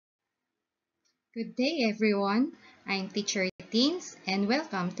Good day everyone, I'm Teacher Teens and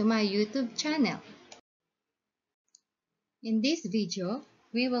welcome to my YouTube channel. In this video,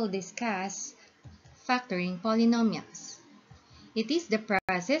 we will discuss factoring polynomials. It is the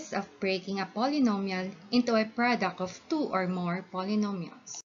process of breaking a polynomial into a product of two or more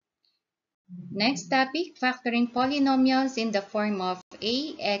polynomials. Next topic, factoring polynomials in the form of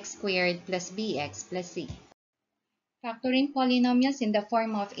ax squared plus bx plus c. Factoring polynomials in the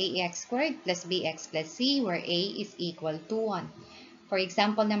form of ax squared plus bx plus c where a is equal to 1. For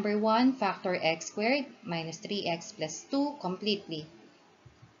example, number 1, factor x squared minus 3x plus 2 completely.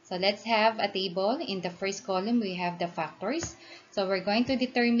 So let's have a table. In the first column, we have the factors. So we're going to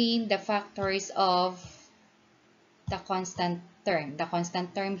determine the factors of the constant term. The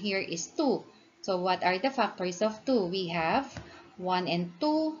constant term here is 2. So what are the factors of 2? We have 1 and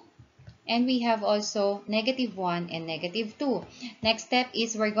 2. And we have also negative 1 and negative 2. Next step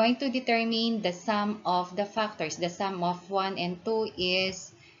is we're going to determine the sum of the factors. The sum of 1 and 2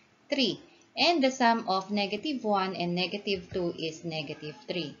 is 3. And the sum of negative 1 and negative 2 is negative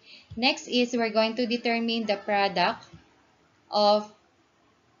 3. Next is we're going to determine the product of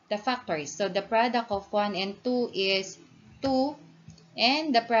the factors. So the product of 1 and 2 is 2.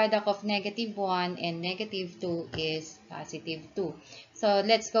 And the product of negative 1 and negative 2 is positive 2. So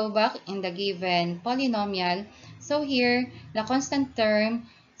let's go back in the given polynomial. So here, the constant term,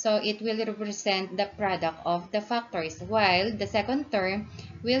 so it will represent the product of the factors, while the second term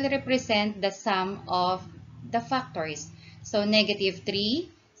will represent the sum of the factors. So negative 3,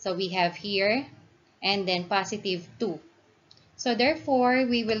 so we have here, and then positive 2. So therefore,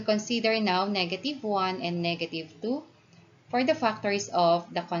 we will consider now negative 1 and negative 2 for the factors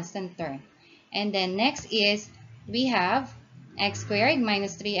of the constant term. And then next is we have x squared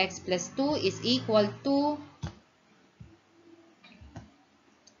minus 3x plus 2 is equal to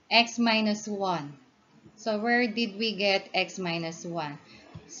x minus 1. So where did we get x minus 1?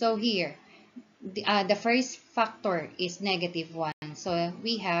 So here, the first factor is negative 1. So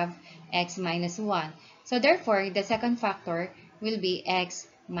we have x minus 1. So therefore, the second factor will be x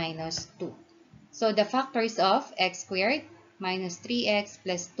minus 2. So the factors of x squared minus 3x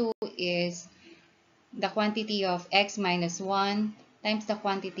plus 2 is the quantity of x minus 1 times the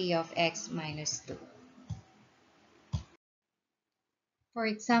quantity of x minus 2. For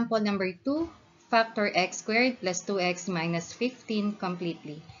example, number 2, factor x squared plus 2x minus 15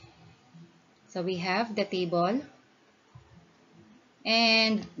 completely. So we have the table.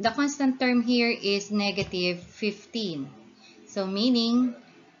 And the constant term here is negative 15. So meaning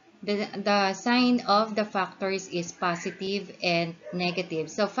the sign of the factors is positive and negative.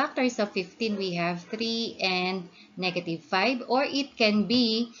 So factors of 15, we have 3 and negative 5, or it can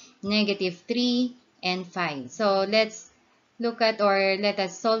be negative 3 and 5. So let's look at, or let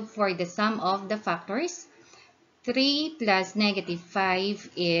us solve for the sum of the factors. 3 plus negative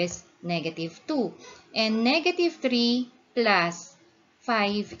 5 is negative 2. And negative 3 plus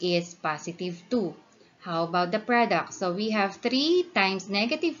 5 is positive 2. How about the product? So we have 3 times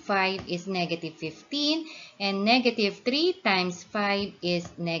negative 5 is negative 15, and negative 3 times 5 is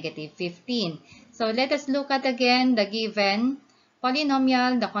negative 15. So let us look at again the given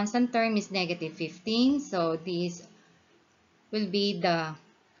polynomial. The constant term is negative 15, so this will be the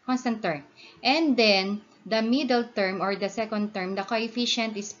constant term. And then the middle term or the second term, the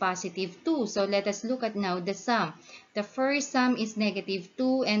coefficient is positive 2. So let us look at now the sum. The first sum is negative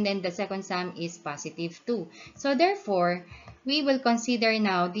 2 and then the second sum is positive 2. So therefore, we will consider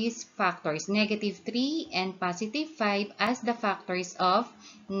now these factors, negative 3 and positive 5, as the factors of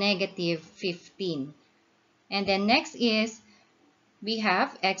negative 15. And then next is, we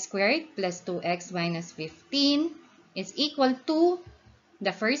have x squared plus 2x minus 15 is equal to,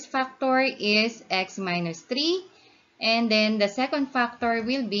 the first factor is x minus 3, and then the second factor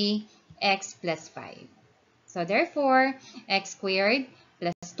will be x plus 5. So therefore, x squared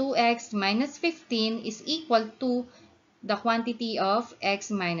plus 2x minus 15 is equal to the quantity of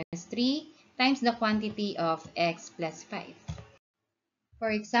x minus 3 times the quantity of x plus 5. For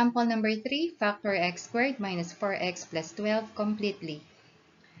example, number 3, factor x squared minus 4x plus 12 completely.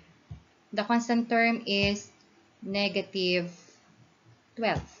 The constant term is negative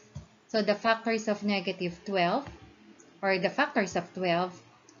 12. So the factors of negative 12, or the factors of 12,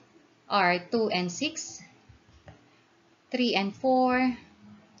 are 2 and 6, 3 and 4,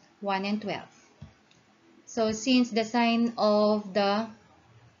 1 and 12. So since the sign of the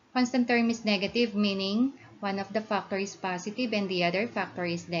constant term is negative, meaning one of the factors is positive and the other factor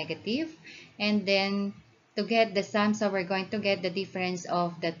is negative, and then to get the sum, so we're going to get the difference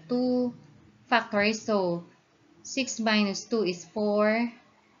of the two factors. So 6 minus 2 is 4,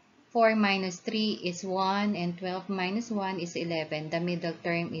 4 minus 3 is 1, and 12 minus 1 is 11. The middle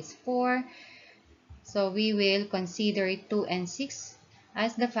term is 4. So we will consider 2 and 6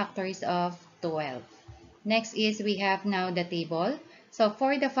 as the factors of 12. Next is we have now the table. So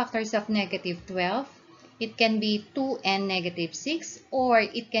for the factors of negative 12, it can be 2 and negative 6, or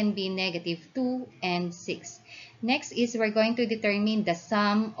it can be negative 2 and 6. Next is we're going to determine the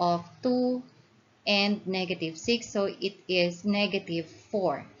sum of 2 and negative 6. So it is negative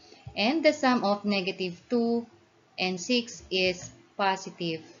 4. And the sum of negative 2 and 6 is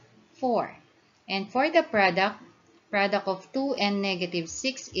positive 4. And for the product of 2 and negative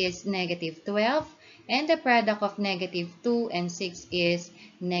 6 is negative 12. And the product of negative 2 and 6 is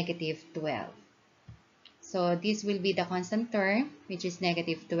negative 12. So this will be the constant term, which is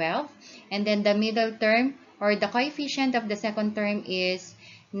negative 12. And then the middle term, or the coefficient of the second term, is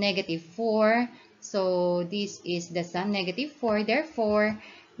negative 4. So this is the sum, negative 4. Therefore,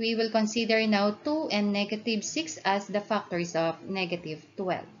 we will consider now 2 and negative 6 as the factors of negative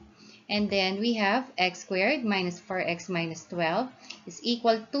 12. And then we have x squared minus 4x minus 12 is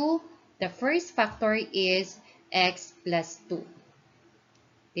equal to, the first factor is x plus 2.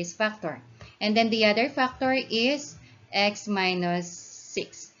 This factor. And then the other factor is x minus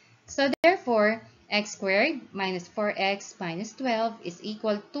 6. So therefore, x squared minus 4x minus 12 is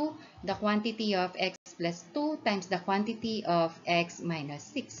equal to the quantity of x plus 2 times the quantity of x minus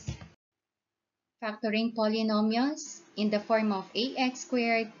 6. Factoring polynomials in the form of ax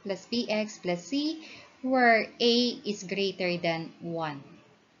squared plus bx plus c, where a is greater than 1.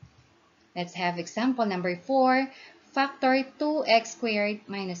 Let's have example number 4. Factor 2x squared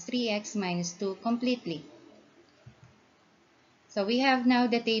minus 3x minus 2 completely. So we have now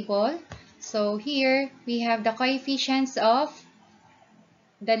the table. So here we have the coefficients of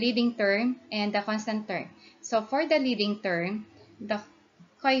the leading term and the constant term. So for the leading term, the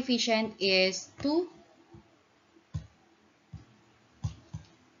coefficient is 2.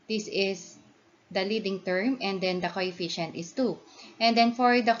 This is the leading term, and then the coefficient is 2. And then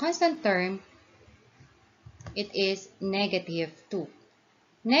for the constant term, it is negative 2.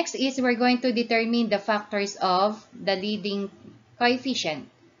 Next is we're going to determine the factors of the leading coefficient,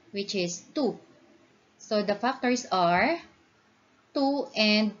 which is 2. So the factors are 2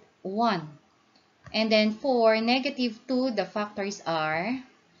 and 1. And then for negative 2, the factors are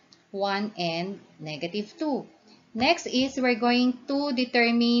 1 and negative 2. Next is we're going to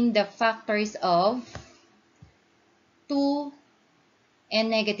determine the factors of 2 and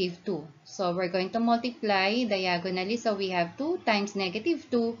negative 2. So we're going to multiply diagonally. So we have 2 times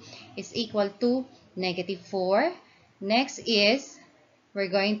negative 2 is equal to negative 4. Next is we're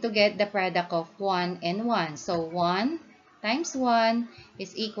going to get the product of 1 and 1. So 1 times 1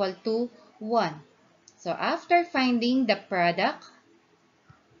 is equal to 1. So after finding the product,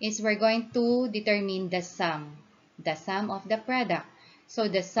 we're going to determine the sum of the product. So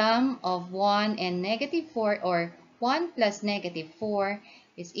the sum of 1 and negative 4, or 1 plus negative 4,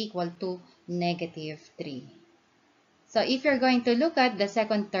 is equal to negative 3. So if you're going to look at the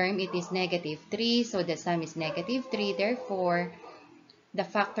second term, it is negative 3. So the sum is negative 3. Therefore, the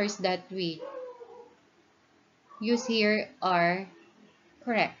factors that we use here are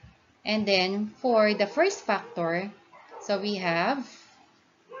correct. And then for the first factor, so we have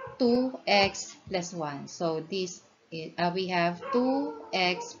 2x plus 1. So this is, we have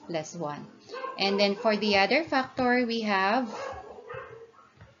 2x plus 1. And then for the other factor, we have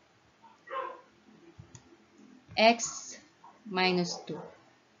x minus 2.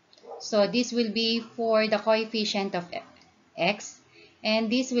 So this will be for the coefficient of x,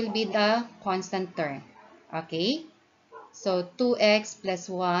 and this will be the constant term. Okay? So 2x plus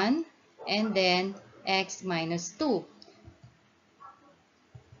 1, and then x minus 2.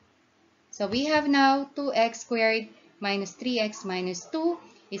 So we have now 2x squared minus 3x minus 2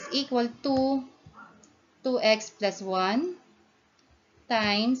 is equal to 2x plus 1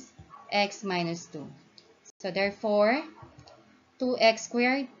 times x minus 2. So therefore, 2x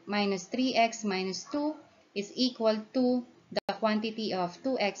squared minus 3x minus 2 is equal to the quantity of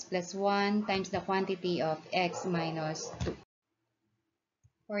 2x plus 1 times the quantity of x minus 2.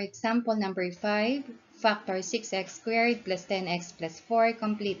 For example number 5, factor 6x squared plus 10x plus 4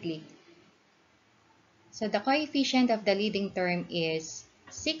 completely. So the coefficient of the leading term is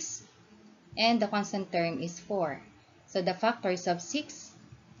 6 and the constant term is 4. So the factors of 6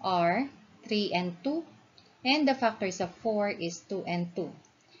 are 3 and 2, and the factors of 4 is 2 and 2.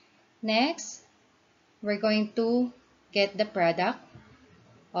 Next, we're going to get the product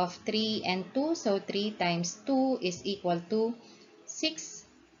of 3 and 2. So 3 times 2 is equal to 6.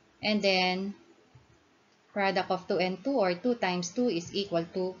 And then product of 2 and 2, or 2 times 2 is equal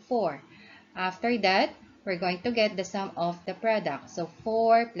to 4. After that, we're going to get the sum of the product. So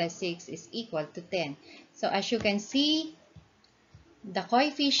 4 plus 6 is equal to 10. So as you can see, the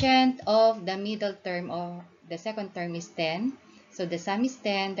coefficient of the middle term or the second term is 10. So the sum is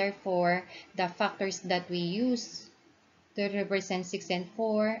 10. Therefore, the factors that we use to represent 6 and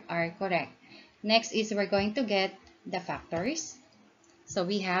 4 are correct. Next is we're going to get the factors. So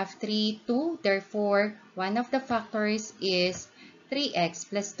we have 3, 2. Therefore, one of the factors is 3x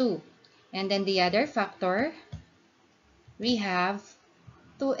plus 2. And then the other factor, we have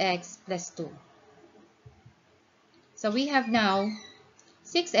 2x plus 2. So we have now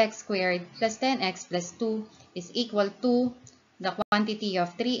 6x squared plus 10x plus 2 is equal to the quantity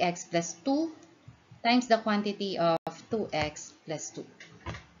of 3x plus 2 times the quantity of 2x plus 2.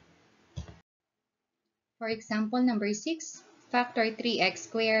 For example, number 6, factor 3x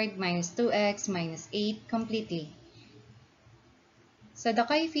squared minus 2x minus 8 completely. So the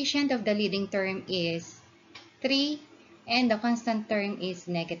coefficient of the leading term is 3 and the constant term is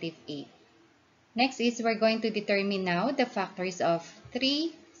negative 8. Next is we're going to determine now the factors of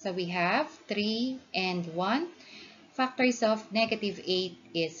 3. So we have 3 and 1. Factors of negative 8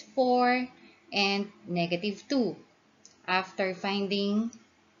 is 4 and negative 2. After finding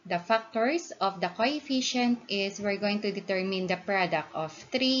the factors of the coefficient is we're going to determine the product of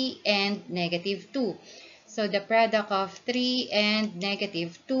 3 and negative 2. So the product of 3 and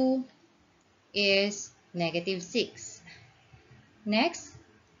negative 2 is negative 6. Next,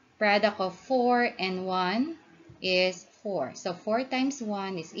 product of 4 and 1 is 4. So 4 times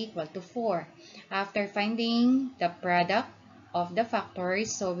 1 is equal to 4. After finding the product of the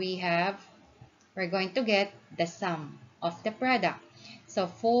factors, so we're going to get the sum of the product. So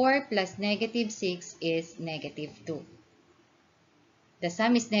 4 plus negative 6 is negative 2. The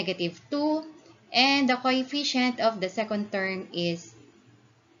sum is negative 2 and the coefficient of the second term is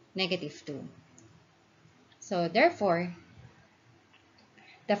negative 2. So therefore,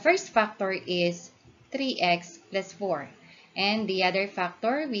 the first factor is 3x plus 4. And the other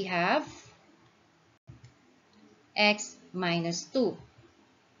factor, we have x minus 2.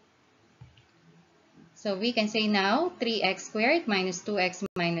 So we can say now 3x squared minus 2x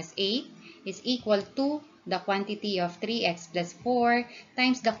minus 8 is equal to the quantity of 3x plus 4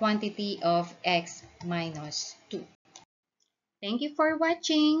 times the quantity of x minus 2. Thank you for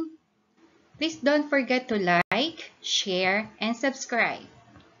watching. Please don't forget to like, share, and subscribe.